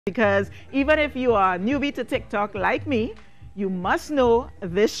because even if you are newbie to TikTok like me, you must know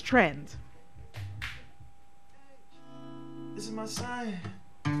this trend. This is my sign.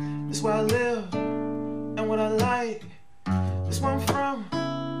 This is where I live and what I like. This is where I'm from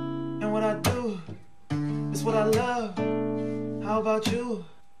and what I do. This is what I love. How about you?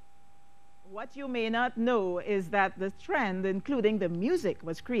 What you may not know is that the trend, including the music,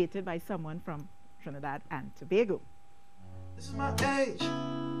 was created by someone from Trinidad and Tobago. This is my age.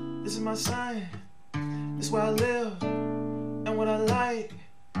 This is my sign. This is where I live and what I like.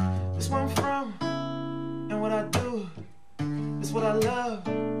 This is where I'm from and what I do. This is what I love.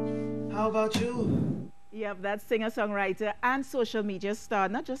 How about you? Yep, that's singer-songwriter and social media star,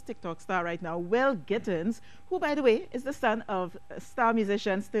 not just TikTok star right now, Will Gittins, who, by the way, is the son of star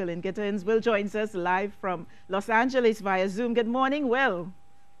musician Sterling Gittins. Will joins us live from Los Angeles via Zoom. Good morning, Will.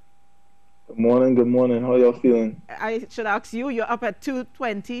 Good morning, good morning. How y'all feeling? I should ask you, you're up at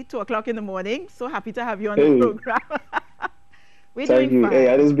 2:20, 2 o'clock in the morning. So happy to have you on the Hey, program. We're thank doing you. Hey,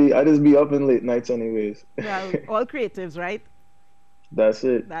 fine. I just be up in late nights anyways. Well, all creatives, right? That's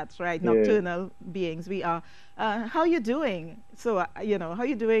it. That's right, Yeah. nocturnal beings we are. How you doing? So, how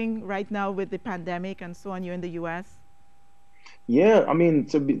you doing right now with the pandemic and so on? You're in the U.S.? Yeah, I mean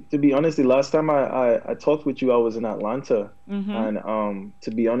to be honest, the last time I talked with you, I was in Atlanta. Mm-hmm. And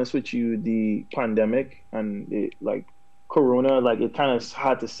to be honest with you, the pandemic and like Corona, like it kind of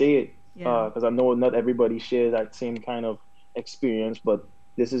hard to say it Yeah. because I know not everybody shares that same kind of experience, but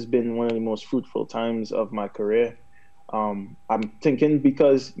this has been one of the most fruitful times of my career. I'm thinking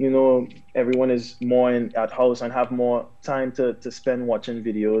because everyone is more in at house and have more time to spend watching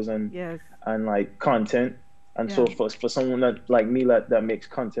videos Yes. and like content. And so Yeah. for someone that like me that makes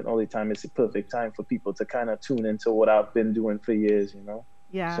content all the time, it's the perfect time for people to kind of tune into what I've been doing for years.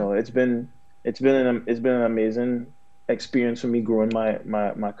 Yeah. So it's been an amazing experience for me growing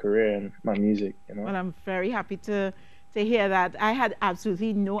my career and my music. Well, I'm very happy to hear that. I had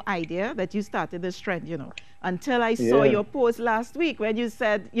absolutely no idea that you started this trend, until I saw Yeah. your post last week when you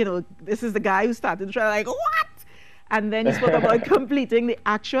said, this is the guy who started the trend. Like, what? And then you spoke about completing the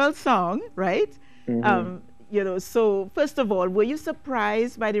actual song, right? hmm Um, so first of all, were you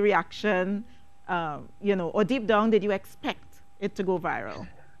surprised by the reaction, or deep down, did you expect it to go viral?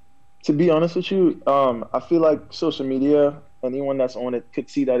 To be honest with you, I feel like social media, anyone that's on it could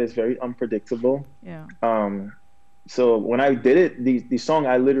see that it's very unpredictable. Yeah. Um, so when I did it, the song,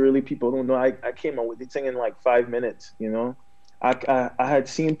 I literally, people don't know, I came up with the thing in like 5 minutes. I had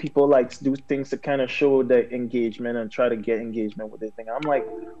seen people like do things to kind of show the engagement and try to get engagement with the thing. I'm like,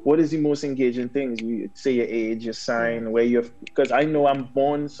 what is the most engaging things? You say your age, your Yes. sign, where you're, because I know I'm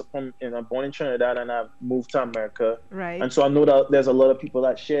born in Trinidad and I've moved to America. Right. And so I know that there's a lot of people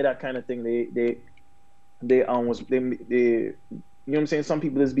that share that kind of thing. They what I'm saying? Some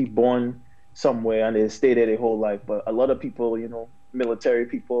people just be born somewhere and they stay there their whole life. But a lot of people, military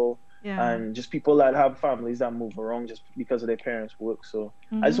people Yeah. and just people that have families that move around just because of their parents' work. So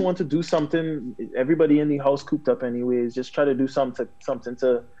I just Mm-hmm. want to do something. Everybody in the house cooped up anyways. Just try to do something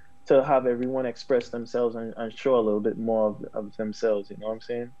to have everyone express themselves and show a little bit more of themselves. You know what I'm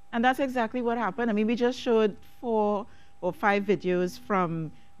saying? And that's exactly what happened. I mean, we just showed 4 or 5 videos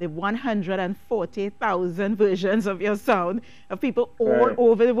from the 140,000 versions of your sound of people all Right.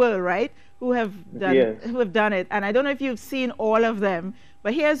 over the world, right? Yes. Who have done it. And I don't know if you've seen all of them,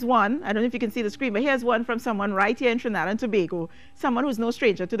 but here's one. I don't know if you can see the screen, but here's one from someone right here in Trinidad and Tobago, someone who's no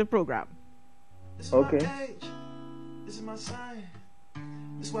stranger to the program. This is my Okay. age. This is my sign.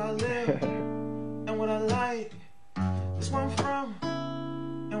 This is where I live and what I like. This is where I'm from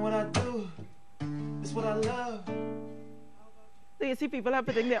and what I do. This is what I love. So you see, people are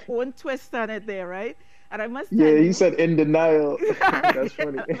putting their own twist on it there, right? And I must tell Yeah, he you, said in denial. That's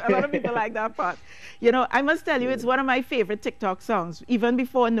funny. a lot of people like that part. I must tell you, Yeah. it's one of my favorite TikTok songs, even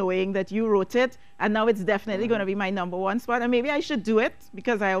before knowing that you wrote it. And now it's definitely going to be my number one spot. And maybe I should do it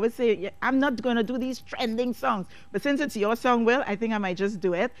because I always say, yeah, I'm not going to do these trending songs. But since it's your song, Will, I think I might just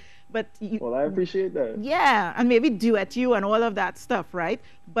do it. But Well, I appreciate that. yeah, and maybe duet you and all of that stuff, right?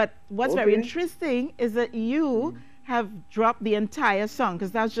 But what's very Okay. interesting is that you have dropped the entire song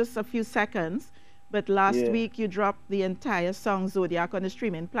because that's just a few seconds. But last Yeah. week you dropped the entire song Zodiac on the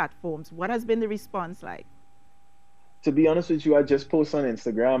streaming platforms. What has been the response like? To be honest with you, I just post on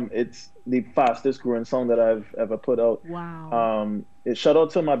Instagram. It's the fastest growing song that I've ever put out. Wow. Shout out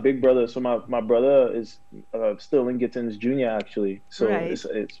to my big brother. So my brother is Sterling Gittins Jr. actually. So Right. it's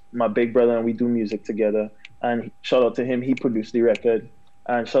my big brother and we do music together. And shout out to him. He produced the record.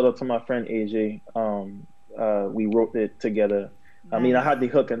 And shout out to my friend AJ. We wrote it together. I mean, I Nice. had the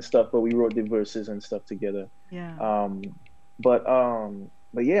hook and stuff, but we wrote the verses and stuff together. Yeah. Um, but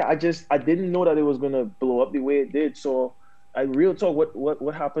but yeah, I didn't know that it was gonna blow up the way it did. So I real talk.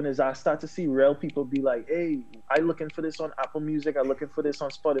 What happened is I start to see real people be like, "Hey, I looking for this on Apple Music. I looking for this on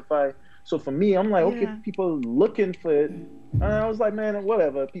Spotify." So for me, I'm like, okay, Yeah. people looking for it, and I was like, man,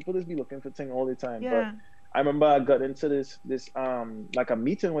 whatever. People just be looking for things all the time. But Yeah. I remember I got into this like a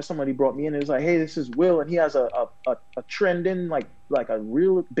meeting where somebody brought me in. And it was like, "Hey, this is Will, and he has a trending like a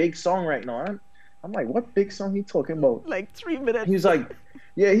real big song right now." I'm like, "What big song he talking about?" Like three He minutes. was like,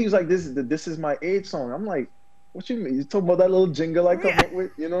 "Yeah," he was like, "This is my age song." I'm like, "What you mean? You talking about that little jingle I come Yeah. up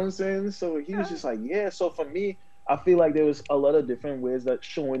with?" You know what I'm saying? So he was just like, "Yeah." So for me, I feel like there was a lot of different ways that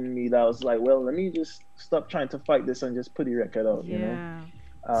showing me that I was like, well, let me just stop trying to fight this and just put the record out, Yeah.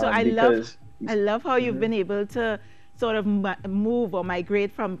 So I love because I love how you've mhm, been able to sort of move or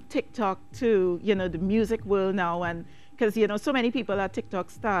migrate from TikTok to, the music world now. And because, so many people are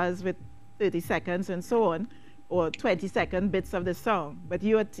TikTok stars with 30 seconds and so on, or 20-second bits of the song. But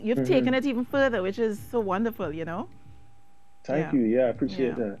you've taken mhm. it even further, which is so wonderful. Thank Yeah. you. Yeah, I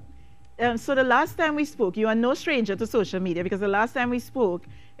appreciate Yeah. that. So the last time we spoke, you are no stranger to social media, because the last time we spoke,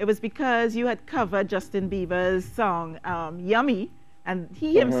 it was because you had covered Justin Bieber's song "Yummy," and he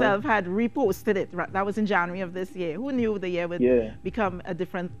Uh-huh. himself had reposted it. Right? That was in January of this year. Who knew the year would Yeah, become a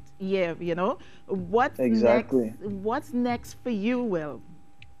different year? What's next? exactly. What's next for you, Will?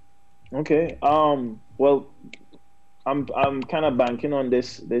 Okay. Well, I'm kind of banking on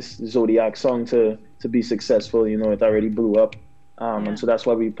this Zodiac song to be successful. It already blew up, and Yeah. so that's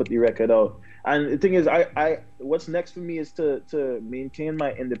why we put the record out. And the thing is, I what's next for me is to maintain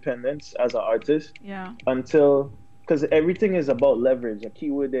my independence as an artist Yeah. until, because everything is about leverage. A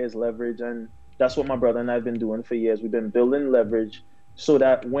keyword there is leverage, and that's what my brother and I've been doing for years. We've been building leverage so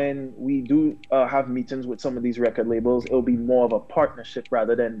that when we do have meetings with some of these record labels, it'll be more of a partnership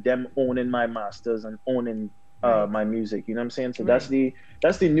rather than them owning my masters and owning Right. my music. You know what I'm saying? So that's Right.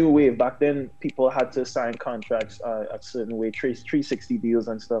 the new wave. Back then, people had to sign contracts a certain way, 360 deals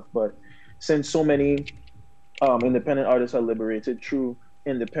and stuff. But since so many independent artists are liberated through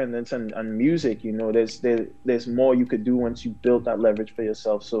independence and music, there's more you could do once you build that leverage for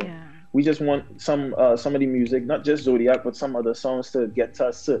yourself. So Yeah. we just want some of the music, not just Zodiac, but some other songs to get to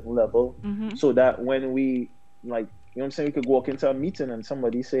a certain level, Mm-hmm. so that when we, like, what I'm saying, we could walk into a meeting and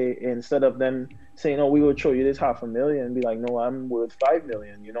somebody say, instead of them saying, "Oh, we will show you this 500,000," be like, "No, I'm worth 5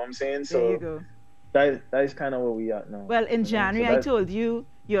 million." You know what I'm saying? There you So go. that is kind of where we at now. Well, in So January, I that, told you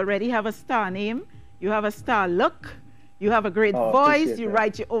you already have a star name, you have a star look, you have a great oh, voice, appreciate you that.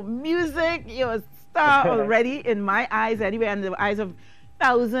 write your own music, you're a star already in my eyes, anyway, and the eyes of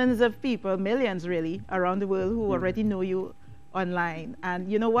thousands of people, millions really, around the world who Mm. already know you online. And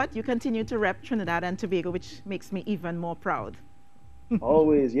you know what? You continue to rep Trinidad and Tobago, which makes me even more proud.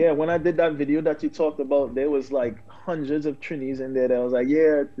 Always, yeah. When I did that video that you talked about, there was like hundreds of Trinis in there that was like,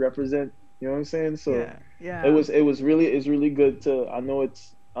 yeah, represent. You know what I'm saying? So Yeah, it yeah. was it was really it's really good to. I know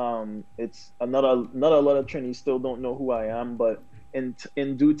it's another not a lot of Trinis still don't know who I am, but in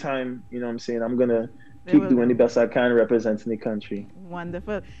due time, you know what I'm saying, I'm gonna They keep will doing the know. best I can representing the country.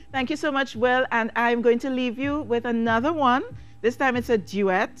 Wonderful. Thank you so much, Will. And I'm going to leave you with another one. This time it's a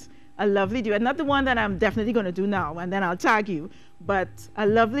duet, a lovely duet. Not the one that I'm definitely going to do now, and then I'll tag you, but a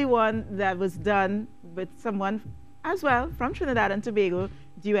lovely one that was done with someone as well from Trinidad and Tobago,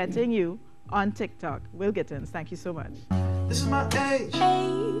 duetting you on TikTok. Will Gittins, thank you so much. This is my age.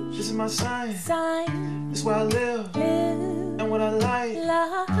 Age, This is my sign. sign, This is where I live live, and what I like.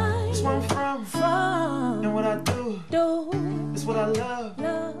 This is where I'm life, from and what I do. do, This is what I love.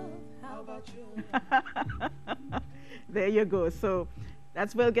 love. How about you? There you go. So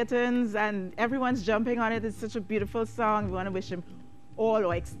that's Will Gittins, and everyone's jumping on it. It's such a beautiful song. We want to wish him all,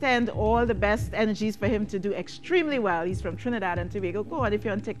 or extend all the best energies for him to do extremely well. He's from Trinidad and Tobago. Go on, if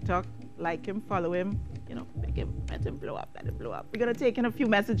you're on TikTok, like him, follow him, make him, let him blow up, let him blow up. We're going to take in a few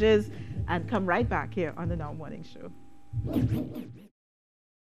messages and come right back here on the Now Morning Show.